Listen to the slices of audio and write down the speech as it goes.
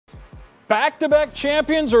Back-to-back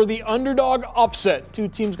champions or the underdog upset? Two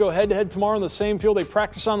teams go head-to-head tomorrow on the same field they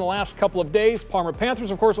practiced on the last couple of days. Parma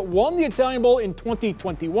Panthers, of course, won the Italian Bowl in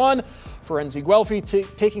 2021.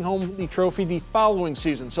 Firenze taking home the trophy the following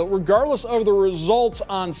season. So regardless of the results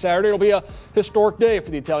on Saturday, it'll be a historic day for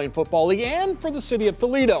the Italian Football League and for the city of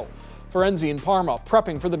Toledo. Firenze and Parma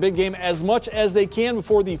prepping for the big game as much as they can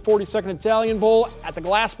before the 42nd Italian Bowl at the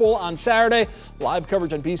Glass Bowl on Saturday. Live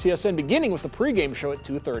coverage on BCSN beginning with the pregame show at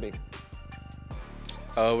 2:30.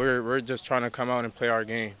 We're just trying to come out and play our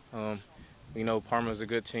game. We know Parma's a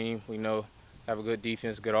good team. We know have a good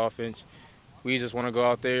defense, good offense. We just want to go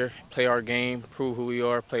out there, play our game, prove who we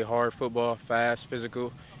are, play hard football, fast,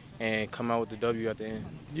 physical, and come out with the W at the end.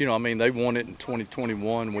 You know, I mean, they won it in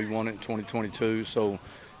 2021. We won it in 2022. So,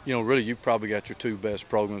 you know, really, you've probably got your two best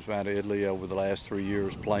programs out of Italy over the last 3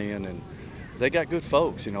 years playing, and they got good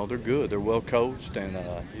folks. You know, they're good. They're well coached, and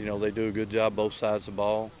you know, they do a good job both sides of the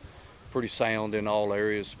ball. Pretty sound in all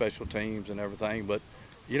areas, special teams and everything. But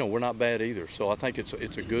you know, we're not bad either. So I think it's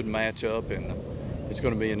a good matchup, and it's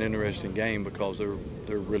going to be an interesting game because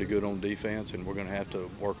they're really good on defense, and we're going to have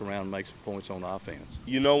to work around and make some points on offense.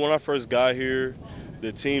 You know, when I first got here,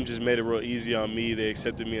 the team just made it real easy on me. They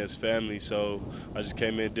accepted me as family, so I just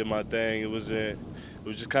came in and did my thing. It was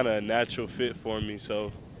just kind of a natural fit for me.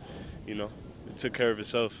 So, you know, it took care of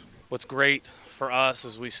itself. What's great for us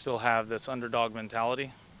is we still have this underdog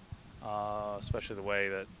mentality, especially the way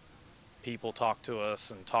that people talk to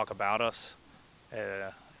us and talk about us.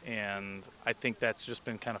 And I think that's just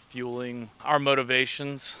been kind of fueling our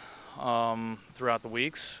motivations throughout the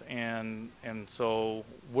weeks. And so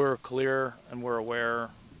we're clear and we're aware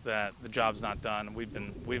that the job's not done.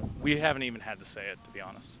 We haven't even had to say it, to be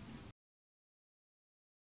honest.